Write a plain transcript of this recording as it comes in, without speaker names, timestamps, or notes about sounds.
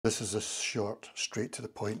This is a short, straight to the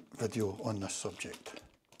point video on this subject.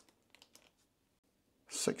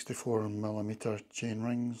 64mm chain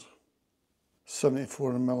rings,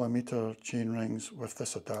 74mm chain rings with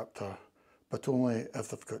this adapter, but only if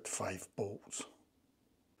they've got 5 bolts.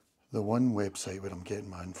 The one website where I'm getting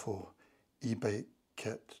my info,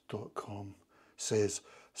 ebikekit.com, says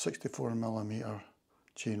 64mm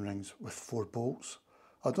chain rings with 4 bolts.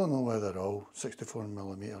 I don't know whether all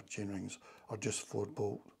 64mm chain rings are just 4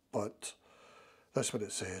 bolt, but that's what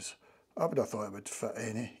it says. I would have thought it would fit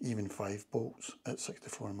any, even 5 bolts at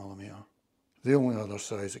 64mm. The only other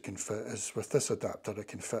size it can fit is with this adapter. It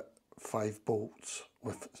can fit 5 bolts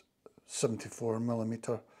with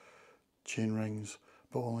 74mm chain rings,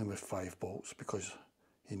 but only with 5 bolts because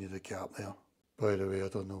you need a gap there. By the way, I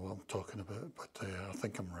don't know what I'm talking about, but I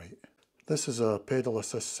think I'm right. This is a pedal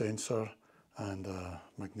assist sensor and a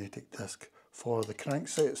magnetic disc for the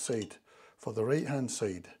crankset side, for the right hand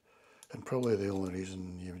side. And probably the only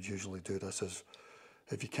reason you would usually do this is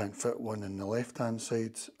if you can't fit one in the left hand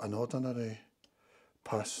side, an ordinary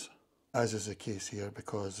pass, as is the case here,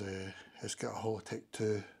 because it's got a Hollowtech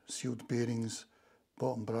 2 sealed bearings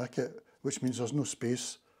bottom bracket, which means there's no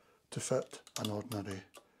space to fit an ordinary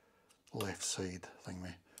left side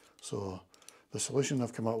thingy. So the solution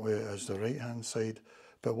I've come up with is the right hand side,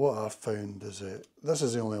 but what I've found is that this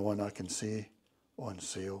is the only one I can see on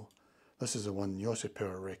sale. This is the one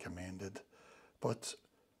SQUARE recommended, but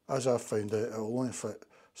as I've found out, it will only fit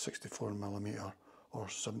 64mm or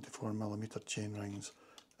 74mm chain rings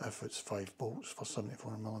if it's 5 bolts for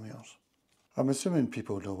 74mm. I'm assuming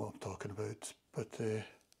people know what I'm talking about, but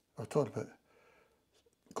I've talked about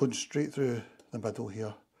going straight through the middle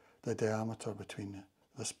here, the diameter between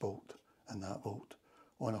this bolt and that bolt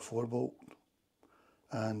on a 4 bolt,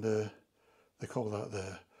 and they call that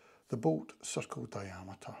the bolt circle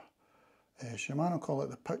diameter. Shimano call it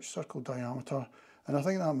the pitch circle diameter, and I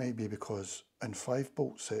think that might be because in 5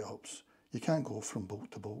 bolt setups you can't go from bolt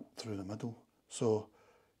to bolt through the middle, so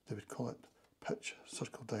they would call it pitch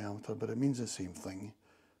circle diameter, but it means the same thing,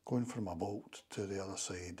 going from a bolt to the other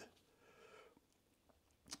side.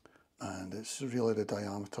 And it's really the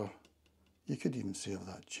diameter, you could even say, of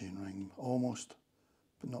that chain ring, almost,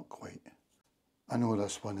 but not quite. I know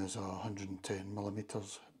this one is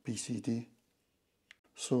 110mm BCD.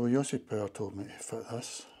 So SQUARE told me to fit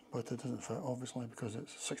this, but it doesn't fit obviously because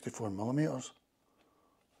it's 64mm.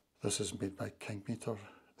 This is made by Kingmeter.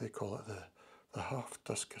 They call it the half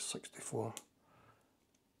disc 64,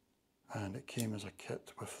 and it came as a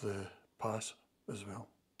kit with the pass as well.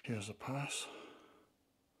 Here's the pass.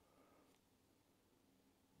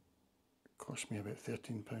 It cost me about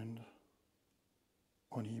 £13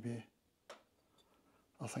 on eBay.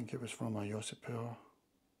 I think it was from a SQUARE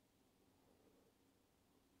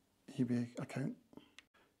eBay account.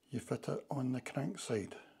 You fit it on the crank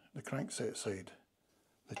side, the crankset side,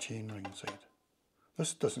 the chainring side.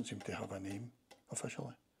 This doesn't seem to have a name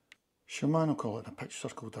officially. Shimano call it the pitch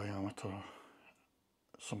circle diameter.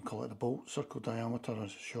 Some call it the bolt circle diameter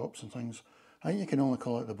as shops and things. I think you can only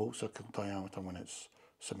call it the bolt circle diameter when it's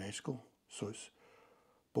symmetrical, so it's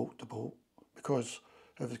bolt to bolt. Because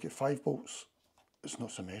if it's got 5 bolts, it's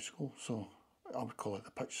not symmetrical, so I would call it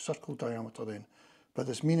the pitch circle diameter then. But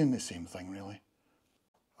it's meaning the same thing really.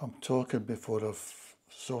 I'm talking before I've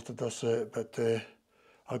sorted this out, but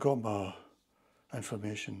I got my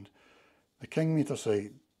information. The Kingmeter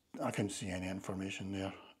site, I couldn't see any information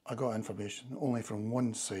there. I got information only from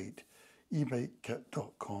one site,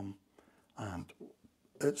 ebikekit.com, and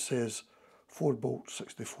it says 4 bolt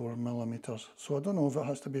 64mm. So I don't know if it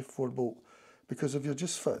has to be 4 bolt, because if you're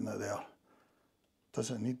just fitting it there,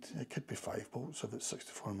 does it need, it could be 5 bolts if it's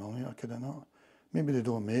 64mm, could it not? Maybe they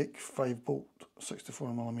don't make 5 bolt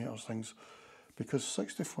 64mm things, because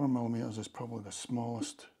 64mm is probably the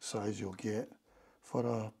smallest size you'll get for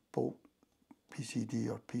a bolt PCD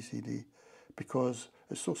or PCD, because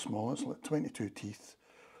it's so small. It's like 22 teeth.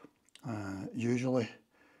 Usually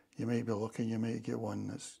you might be lucky, you might get one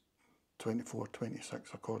that's 24,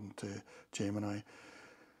 26 according to Gemini,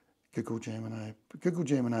 Google Gemini. Google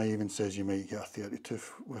Gemini even says you might get a 32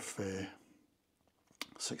 with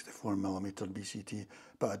 64mm BCT,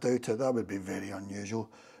 but I doubt it. That would be very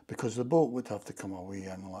unusual, because the bolt would have to come away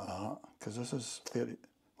in like that, because this is 30,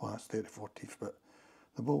 well that's 34 teeth, but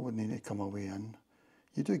the bolt would need to come away in.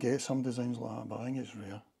 You do get some designs like that, but I think it's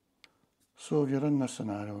rare. So if you're in this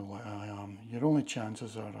scenario like I am, your only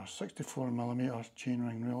chances are a 64mm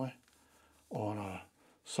chainring really, or a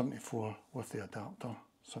 74 with the adapter,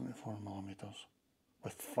 74mm,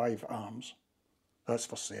 with 5 arms. That's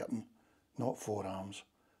for certain, not 4 arms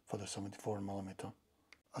for the 74mm.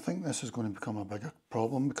 I think this is going to become a bigger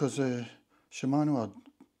problem because Shimano are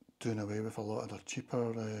doing away with a lot of their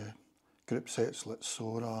cheaper group sets like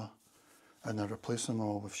SRAM, and they're replacing them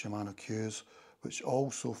all with Shimano Qs, which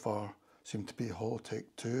all so far seem to be Hollowtech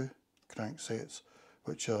 2 cranksets,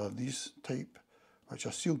 which are these type, which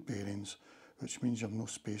are sealed bearings, which means you have no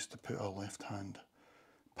space to put a left hand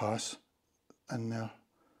pass in there.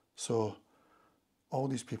 So all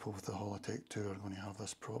these people with the Hollowtech 2 are going to have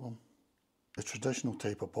this problem. The traditional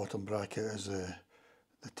type of bottom bracket is the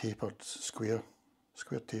tapered square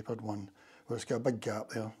tapered one, where it's got a big gap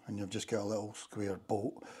there and you've just got a little square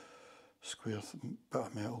bolt, square bit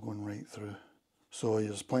of metal going right through. So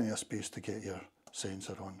there's plenty of space to get your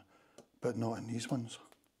sensor on, but not in these ones,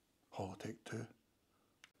 Hollowtech 2.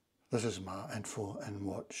 This is my info in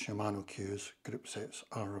what Shimano Q's group sets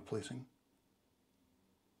are replacing.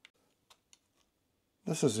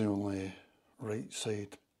 This is the only right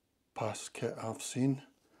side pass kit I've seen,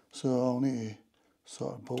 so I'll need to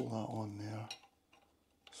sort of bolt that on there,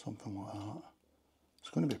 something like that. It's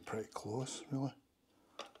going to be pretty close really,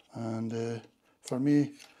 and for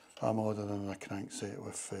me I'm ordering a crankset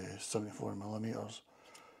with 74mm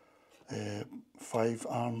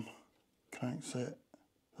 5-arm crankset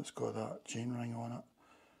that's got that chainring on it.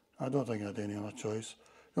 I don't think I had any other choice.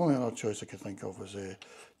 The only other choice I could think of was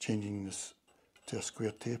changing this to a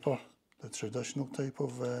square taper, the traditional type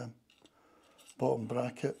of bottom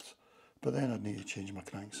bracket, but then I'd need to change my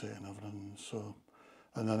crankset and everything. So,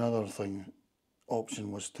 and another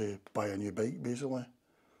option was to buy a new bike basically,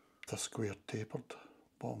 with a square tapered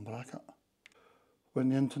bottom bracket. When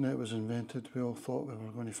the internet was invented, we all thought we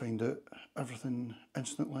were going to find out everything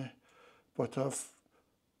instantly, but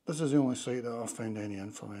this is the only site that I've found any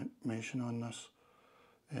information on this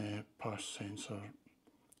pass sensor,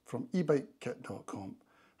 from ebikekit.com,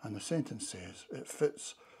 and the sentence says it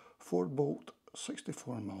fits 4-bolt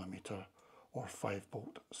 64mm or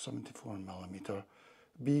 5-bolt 74mm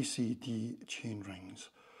BCD chain rings.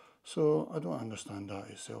 So I don't understand that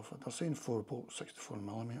itself. They're saying 4-bolt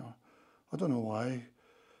 64mm. I don't know why.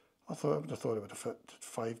 I would have thought it would have fit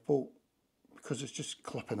 5-bolt, because it's just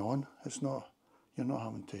clipping on. It's not, you're not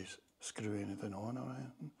having to screw anything on or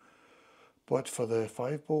anything. But for the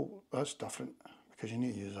 5-bolt, that's different, because you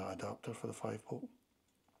need to use that adapter for the 5-bolt.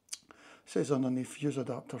 It says underneath, use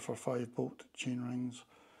adapter for 5-bolt chain rings,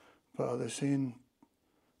 but are they saying,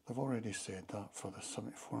 they've already said that for the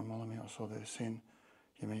 74mm, so they're saying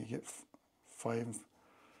you might get 5,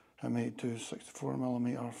 it might do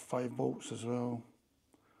 64mm 5 bolts as well.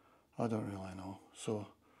 I don't really know. So,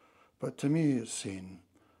 but to me it's saying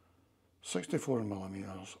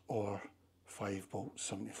 64mm or 5-bolt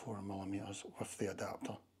 74mm with the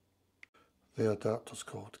adapter. The adapter's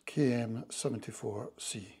called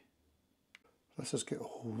KM74C. This has got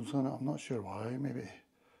holes in it, I'm not sure why. Maybe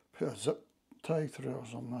put a zip tie through it or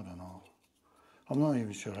something, I don't know. I'm not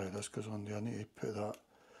even sure how this goes on. Do I need to put that,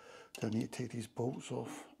 do I need to take these bolts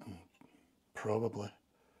off? Probably,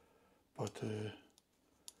 but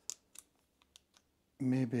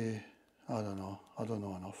maybe, I don't know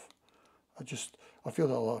enough. I feel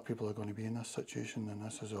that a lot of people are going to be in this situation, and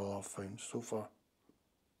this is all I've found so far.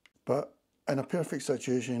 But in a perfect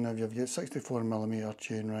situation, if you've got 64mm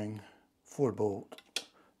chain ring, 4-bolt,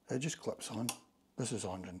 it just clips on. This is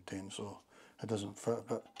 110, so it doesn't fit,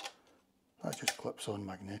 but that just clips on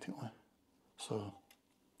magnetically. So,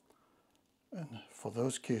 and for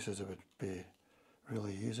those cases it would be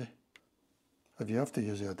really easy. If you have to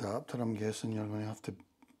use the adapter, I'm guessing you're going to have to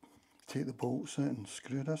take the bolts out and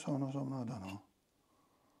screw this on or something, I don't know.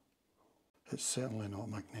 It's certainly not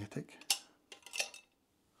magnetic.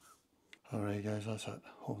 Alright guys, that's it.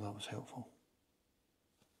 Hope that was helpful.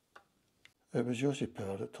 It was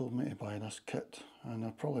Yoshi-Power that told me to buy this kit, and I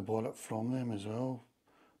probably bought it from them as well,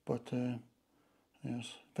 but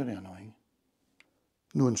yes, very annoying.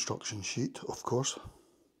 No instruction sheet, of course.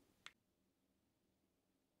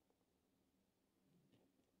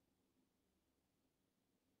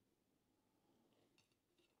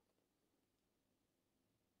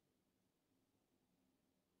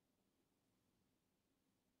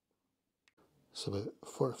 It's about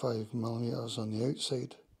 45mm on the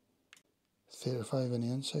outside, 35 on the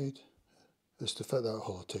inside. It's to fit that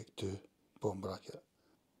Hollowtech 2 bottom bracket,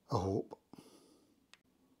 I hope.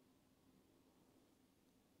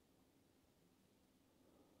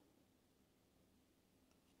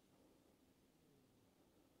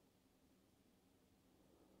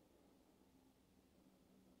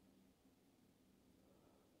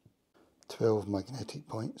 "12 magnetic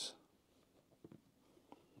points.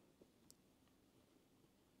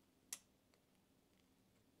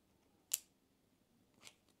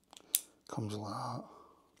 Comes like that.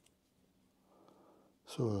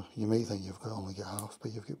 So you might think you've only got half,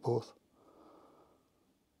 but you've got both.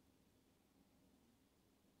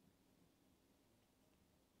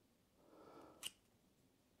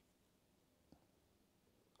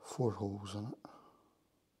 Four holes in it.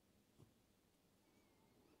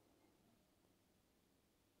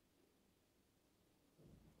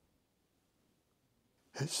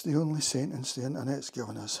 It's the only sentence the internet's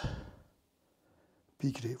given us.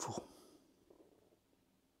 Be grateful.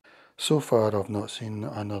 So far I've not seen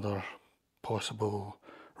another possible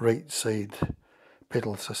right side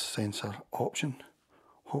pedal assist sensor option.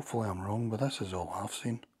 Hopefully I'm wrong, but this is all I've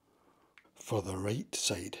seen. For the right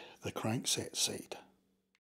side, the crankset side,